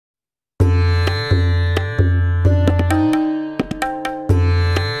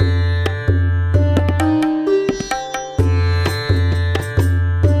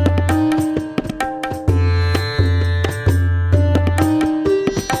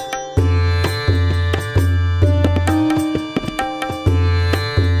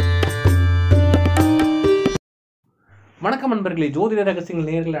வணக்கம் அன்பர்களே, ஜோதிட ரகசியங்கள்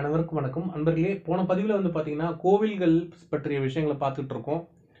நேயர்கள் அனைவருக்கும் வணக்கம். அன்பர்களே, போன பதிவில் வந்து பார்த்தீங்கன்னா கோவில்கள் பற்றிய விஷயங்களை பார்த்துட்டு இருக்கோம்.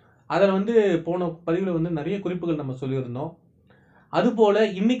 அதில் வந்து போன பதிவில் வந்து நிறைய குறிப்புகள் நம்ம சொல்லியிருந்தோம். அதுபோல்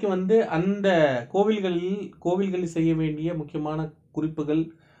இன்னைக்கு வந்து அந்த கோவில்களில் செய்ய வேண்டிய முக்கியமான குறிப்புகள்,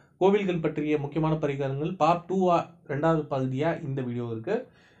 கோவில்கள் பற்றிய முக்கியமான பரிகாரங்கள் பார்ட் 2 2வது பகுதியாக இந்த வீடியோ இருக்குது.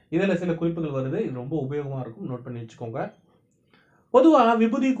 இதில் சில குறிப்புகள் வருது. இது ரொம்ப உபயோகமாக இருக்கும், நோட் பண்ணி வச்சுக்கோங்க. பொதுவாக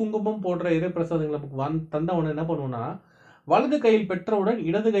விபூதி, குங்குமம் போன்ற இறை பிரசாதங்களை நமக்கு தந்த உடனே என்ன பண்ணுவோம்னா, வலது கையில் பெற்றவுடன்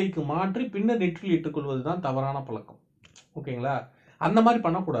இடது கைக்கு மாற்றி பின்னர் நெற்றில் இட்டுக்கொள்வது தான் தவறான பழக்கம். ஓகேங்களா? அந்த மாதிரி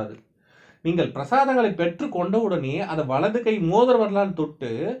பண்ணக்கூடாது. நீங்கள் பிரசாதங்களை பெற்று கொண்டவுடனே அதை வலது கை மோதிர வரலான்னு தொட்டு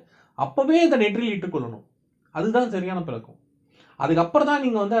அப்பவே அதை நெற்றில் இட்டுக்கொள்ளணும். அதுதான் சரியான பழக்கம். அதுக்கப்புறம் தான்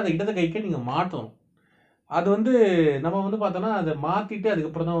நீங்கள் வந்து அதை இடது கைக்கு நீங்கள் மாற்றணும். அது வந்து நம்ம வந்து பார்த்தோன்னா அதை மாற்றிட்டு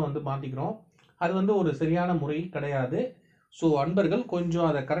அதுக்கப்புறம் தான் வந்து மாற்றிக்கிறோம். அது வந்து ஒரு சரியான முறை கிடையாது. ஸோ அன்பர்கள் கொஞ்சம்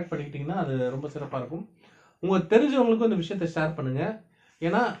அதை கரெக்ட் பண்ணிக்கிட்டிங்கன்னா அது ரொம்ப சிறப்பாக இருக்கும். உங்களுக்கு தெரிஞ்சவங்களுக்கும் இந்த விஷயத்தை ஷேர் பண்ணுங்கள்.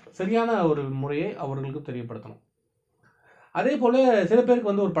 ஏன்னா சரியான ஒரு முறையை அவர்களுக்கு தெரியப்படுத்தணும். அதே போல் சில பேருக்கு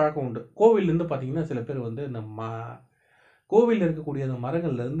வந்து ஒரு பழக்கம் உண்டு. கோவில்லேருந்து பார்த்தீங்கன்னா சில பேர் வந்து இந்த கோவிலில் இருக்கக்கூடிய அந்த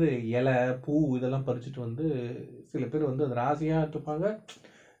மரங்கள்லேருந்து இலை, பூ இதெல்லாம் பறிச்சுட்டு வந்து சில பேர் வந்து அது ராசியாக எடுத்துப்பாங்க.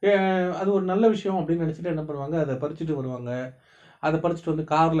 அது ஒரு நல்ல விஷயம் அப்படின்னு நினச்சிட்டு என்ன பண்ணுவாங்க, அதை பறிச்சுட்டு வருவாங்க. அதை பறிச்சுட்டு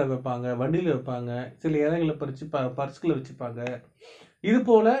வந்து காரில் வைப்பாங்க, வண்டியில் வைப்பாங்க, சில இலைகளை பறித்து பர்ஸ்கில் வச்சுப்பாங்க. இது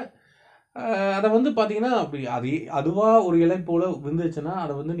போல் அதை வந்து பார்த்தீங்கன்னா அப்படி அதுவாக ஒரு இலை போல் விழுந்துச்சுன்னா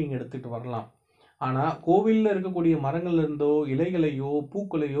அதை வந்து நீங்கள் எடுத்துகிட்டு வரலாம். ஆனால் கோவிலில் இருக்கக்கூடிய மரங்கள்லேருந்தோ இலைகளையோ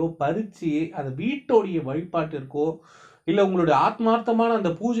பூக்களையோ பறித்து அதை வீட்டோடைய வழிபாட்டிற்கோ இல்லை உங்களுடைய ஆத்மார்த்தமான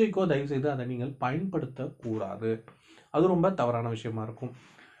அந்த பூஜைக்கோ தயவுசெய்து அதை நீங்கள் பயன்படுத்தக்கூடாது. அது ரொம்ப தவறான விஷயமா இருக்கும்.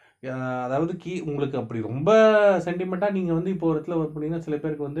 அதாவது உங்களுக்கு அப்படி ரொம்ப சென்டிமெண்ட்டாக நீங்கள் வந்து இப்போ ஒரு இடத்துல ஒர்க் பண்ணிங்கன்னா சில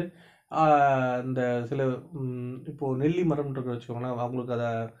பேருக்கு வந்து இந்த சில இப்போது நெல்லி மரம்ன்ற வச்சுக்கோங்களேன், அவங்களுக்கு அதை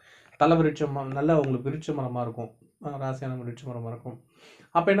தலை விருட்சம் நல்லா அவங்களுக்கு விருட்ச மரமாக இருக்கும், ராசியான விருட்ச மரமாக இருக்கும்.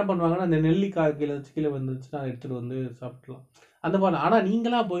 அப்போ என்ன பண்ணுவாங்கன்னா அந்த நெல்லிக்காய் கீழே வந்துச்சுன்னா அதை எடுத்துகிட்டு வந்து சாப்பிட்லாம் அந்த மாதிரி. ஆனால்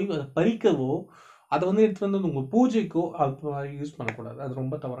நீங்களாக போய் அதை பறிக்கவோ அதை வந்து எடுத்துகிட்டு வந்து உங்கள் பூஜைக்கோ அது யூஸ் பண்ணக்கூடாது. அது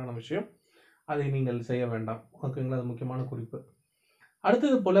ரொம்ப தவறான விஷயம். அதை நீங்கள் செய்ய வேண்டாம். ஓகேங்களா? அது முக்கியமான குறிப்பு.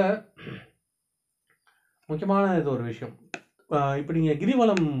 அடுத்தது போல் முக்கியமான இது ஒரு விஷயம். இப்போ நீங்கள்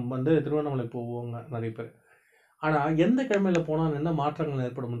கிரிவலம் வந்து திருவண்ணாமலை போவாங்க நிறைய பேர். ஆனால் எந்த கிழமையில் போனால் என்ன மாற்றங்கள்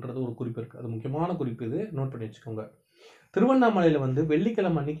ஏற்படும்ன்றது ஒரு குறிப்பு இருக்குது. அது முக்கியமான குறிப்பு. இது நோட் பண்ணி வச்சுக்கோங்க. திருவண்ணாமலையில் வந்து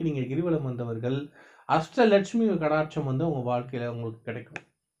வெள்ளிக்கிழமை அன்னைக்கு நீங்கள் கிரிவலம் வந்தவர்கள் அஷ்டலட்சுமி கடாட்சம் வந்து உங்கள் வாழ்க்கையில் உங்களுக்கு கிடைக்கும்.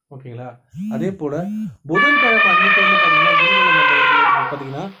 ஓகேங்களா? அதே போல் புதன்கிழமை அன்னைக்கு வந்து பார்த்தீங்கன்னா கிரிவலம் வந்தவர்கள்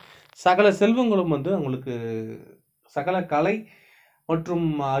பார்த்தீங்கன்னா சகல செல்வங்களும் வந்து அவங்களுக்கு சகல கலை மற்றும்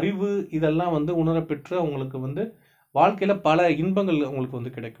அறிவு இதெல்லாம் வந்து உணரப்பெற்று அவங்களுக்கு வந்து வாழ்க்கையில் பல இன்பங்கள் அவங்களுக்கு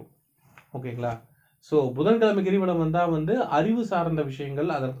வந்து கிடைக்கும். ஓகேங்களா? ஸோ புதன்கிழமை கிரிவலம் வந்தால் வந்து அறிவு சார்ந்த விஷயங்கள்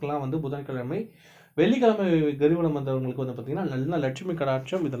அதற்கெல்லாம் வந்து புதன்கிழமை, வெள்ளிக்கிழமை கிரிவலம் வந்தவங்களுக்கு வந்து பார்த்திங்கன்னா நல்ல லட்சுமி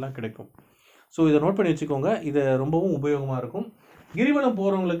கடாட்சம் இதெல்லாம் கிடைக்கும். ஸோ இதை நோட் பண்ணி வச்சுக்கோங்க. இது ரொம்பவும் உபயோகமாக இருக்கும். கிரிவலம்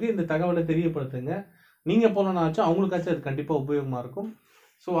போகிறவங்களுக்கு இந்த தகவலை தெரியப்படுத்துங்க. நீங்கள் போனோன்னாச்சும் அவங்களுக்காச்சும் அது கண்டிப்பாக உபயோகமாக இருக்கும்.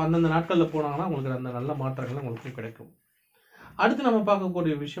 ஸோ அந்தந்த நாட்களில் போனாங்கன்னா உங்களுக்கு அந்த நல்ல மாற்றங்கள் உங்களுக்கு கிடைக்கும். அடுத்து நம்ம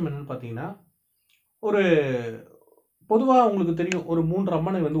பார்க்கக்கூடிய விஷயம் என்னென்னு பார்த்தீங்கன்னா, ஒரு பொதுவாக உங்களுக்கு தெரியும் ஒரு 3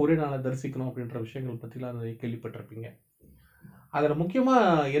 அம்மனை வந்து ஒரே நாளில் தரிசிக்கணும் அப்படின்ற விஷயங்கள் பற்றிலாம் நிறைய கேள்விப்பட்டிருப்பீங்க. அதில்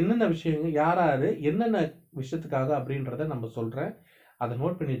முக்கியமாக என்னென்ன விஷயங்கள் யார் என்னென்ன விஷயத்துக்காக அப்படின்றத நம்ம சொல்கிறேன். அதை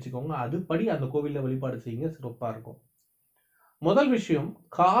நோட் பண்ணி வச்சுக்கோங்க. அதுபடி அந்த கோவிலில் வழிபாடு செய்யுங்க, சிறப்பாக இருக்கும். முதல் விஷயம்,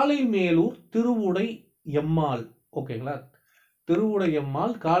 காளை மேலூர் திருவுடை எம்மாள். ஓகேங்களா? திருவுடை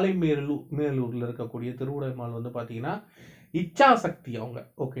எம்மாள் காளை மேலூரில் இருக்கக்கூடிய திருவுடை எம்மாள் வந்து பார்த்தீங்கன்னா இச்சாசக்தி அவங்க.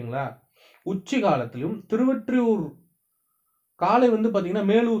 ஓகேங்களா? உச்சி காலத்திலும் திருவொற்றியூர் காளை வந்து பார்த்தீங்கன்னா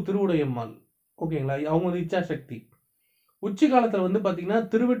மேலூர் திருவுடையம்மாள். ஓகேங்களா? அவங்க வந்து இச்சாசக்தி. உச்சி காலத்தில் வந்து பார்த்தீங்கன்னா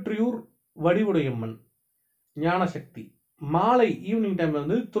திருவொற்றியூர் வடிவுடையம்மன் ஞானசக்தி. மாலை ஈவினிங் டைமில்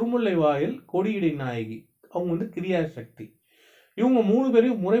வந்து திருமுல்லை வாயில் கொடியிடை நாயகி அவங்க வந்து கிரியாசக்தி. இவங்க 3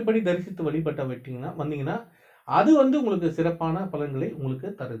 பேரையும் முறைப்படி தரிசித்து வழிபட்ட வந்தீங்கன்னா அது வந்து உங்களுக்கு சிறப்பான பலன்களை உங்களுக்கு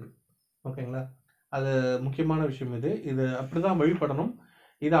தருது. ஓகேங்களா? அது முக்கியமான விஷயம். இது அப்படி தான் வழிபடணும்.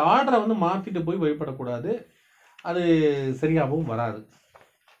 இதை ஆர்டரை வந்து மாற்றிட்டு போய் வழிபடக்கூடாது. அது சரியாகவும் வராது.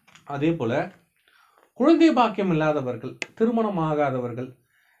 அதே போல் குழந்தை பாக்கியம் இல்லாதவர்கள், திருமணம் ஆகாதவர்கள்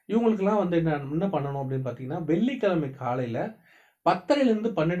இவங்களுக்கெல்லாம் வந்து என்ன பண்ணணும் அப்படின்னு பார்த்தீங்கன்னா, வெள்ளிக்கிழமை காலையில்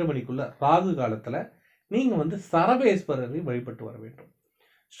 10:30 12 மணிக்குள்ள ராகு காலத்தில் நீங்கள் வந்து சரபேஸ்வரரை வழிபட்டு வர வேண்டும்.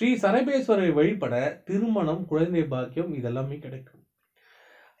 ஸ்ரீ சரபேஸ்வரரை வழிபட திருமணம், குழந்தை பாக்கியம் இதெல்லாமே கிடைக்கும்.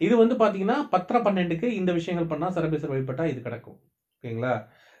 இது வந்து பார்த்தீங்கன்னா 10:12க்கு இந்த விஷயங்கள் பண்ணால் சரபேஸ்வரர் வழிபட்டால் இது கிடைக்கும். ஓகேங்களா?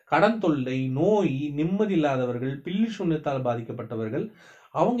 கடன் தொல்லை, நோய், நிம்மதி இல்லாதவர்கள், பில்லி சூன்யத்தால் பாதிக்கப்பட்டவர்கள்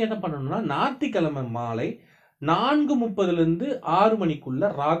அவங்க என்ன பண்ணணும்னா ஞாயிற்றுக்கிழமை மாலை 4:30 6 மணிக்குள்ள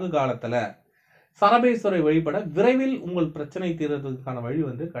ராகு காலத்தில் சரபேஸ்வரை வழிபட விரைவில் உங்கள் பிரச்சனை தீர்றதுக்கான வழி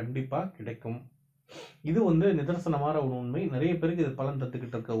வந்து கண்டிப்பாக கிடைக்கும். இது வந்து நிதர்சனமான ஒரு உண்மை. நிறைய பேருக்கு இது பலன்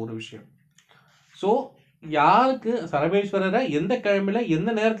தத்துக்கிட்டு இருக்க ஒரு விஷயம். ஸோ யாருக்கு சரபேஸ்வரரை எந்த கிழமையில எந்த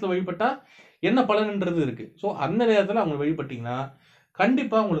நேரத்தில் வழிபட்டா என்ன பலன்ன்றது இருக்கு. ஸோ அந்த நேரத்தில் அவங்க வழிபட்டீங்கன்னா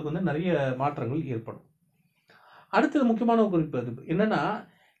கண்டிப்பாக உங்களுக்கு வந்து நிறைய மாற்றங்கள் ஏற்படும். அடுத்தது முக்கியமான ஒரு குறிப்பு அது என்னன்னா,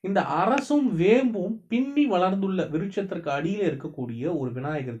 இந்த அரசும் வேம்பும் பின்னி வளர்ந்துள்ள விருட்சத்திற்கு அடியில் இருக்கக்கூடிய ஒரு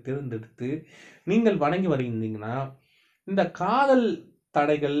விநாயகர் தேர்ந்தெடுத்து நீங்கள் வணங்கி வருகின்றீங்கன்னா, இந்த காதல்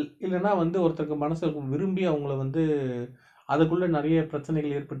தடைகள் இல்லைன்னா வந்து ஒருத்தருக்கு மனசுக்கு விரும்பி அவங்கள வந்து அதுக்குள்ள நிறைய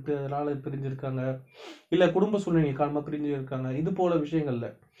பிரச்சனைகள் ஏற்பட்டு அதனால பிரிஞ்சிருக்காங்க, இல்லை குடும்ப சூழ்நிலை காரணமாக பிரிஞ்சு இருக்காங்க, இது போல விஷயங்கள்ல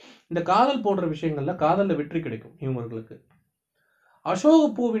இந்த காதல் போன்ற விஷயங்கள்ல காதலில் வெற்றி கிடைக்கும் இவங்களுக்கு. அசோக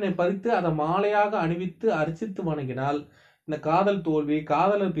பூவினை பறித்து அதை மாலையாக அணிவித்து அர்ச்சித்து வணங்கினால் இந்த காதல் தோல்வி,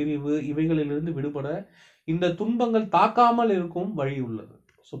 காதலர் பிரிவு இவைகளிலிருந்து விடுபட இந்த துன்பங்கள் தாக்காமல் இருக்கும் வழி உள்ளது.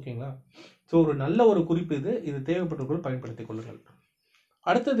 ஓகேங்களா? ஸோ ஒரு நல்ல ஒரு குறிப்பு இது. இது தேவைப்பட்டவர்கள் பயன்படுத்திக் கொள்ளுங்கள்.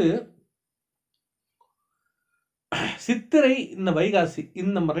 அடுத்தது சித்திரை, இந்த வைகாசி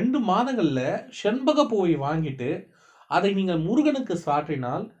இந்த 2 மாதங்கள்ல செண்பக பூவை வாங்கிட்டு அதை நீங்கள் முருகனுக்கு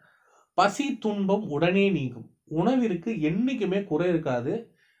சாற்றினால் பசி துன்பம் உடனே நீங்கும். உணவிற்கு என்னைக்குமே குறை இருக்காது.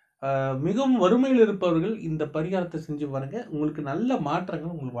 மிகவும் வறுமையில் இருப்பவர்கள் இந்த பரிகாரத்தை செஞ்சு பாருங்க. உங்களுக்கு நல்ல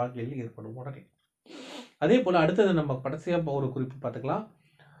மாற்றங்கள் உங்கள் வாழ்க்கையில் ஏற்படும் உடனே. அதே போல் அடுத்தது நம்ம கடைசியாக ஒரு குறிப்பு பார்த்துக்கலாம்.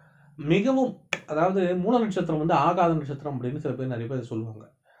 மிகவும் அதாவது மூல நட்சத்திரம் வந்து ஆகாத நட்சத்திரம் அப்படின்னு சில பேர் நிறைய பேர் சொல்லுவாங்க.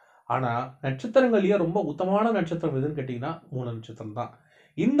 ஆனால் நட்சத்திரங்கள்லேயே ரொம்ப உத்தமமான நட்சத்திரம் எதுன்னு கேட்டிங்கன்னா மூல நட்சத்திரம் தான்.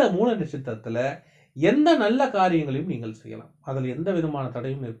 இந்த மூல நட்சத்திரத்தில் எந்த நல்ல காரியங்களையும் நீங்கள் செய்யலாம். அதில் எந்த விதமான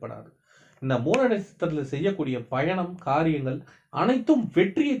தடையும் ஏற்படாது. இந்த மூல நட்சத்திரத்தில் செய்யக்கூடிய பயணம், காரியங்கள் அனைத்தும்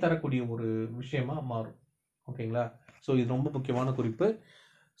வெற்றியை தரக்கூடிய ஒரு விஷயமா மாறும். ஓகேங்களா? ஸோ இது ரொம்ப முக்கியமான குறிப்பு.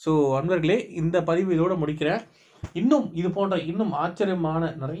 ஸோ அன்பர்களே, இந்த பதிவு இதோடு முடிக்கிறேன். இன்னும் இது போன்ற இன்னும்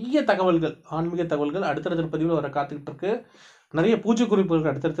ஆச்சரியமான நிறைய தகவல்கள், ஆன்மீக தகவல்கள் அடுத்தடுத்த பதிவில் வர காத்துக்கிட்டு இருக்கு. நிறைய பூஜை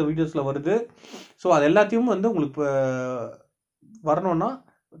குறிப்புகள் அடுத்தடுத்த வீடியோஸில் வருது. ஸோ அது எல்லாத்தையும் வந்து உங்களுக்கு வரணும்னா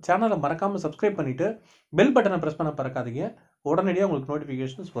சேனலை மறக்காமல் சப்ஸ்கிரைப் பண்ணிவிட்டு பெல் பட்டனை ப்ரெஸ் பண்ண பறக்காதீங்க. உடனடியாக உங்களுக்கு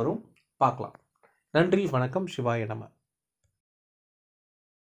நோட்டிஃபிகேஷன்ஸ் வரும். பார்க்கலாம். நன்றி, வணக்கம். சிவாய நம.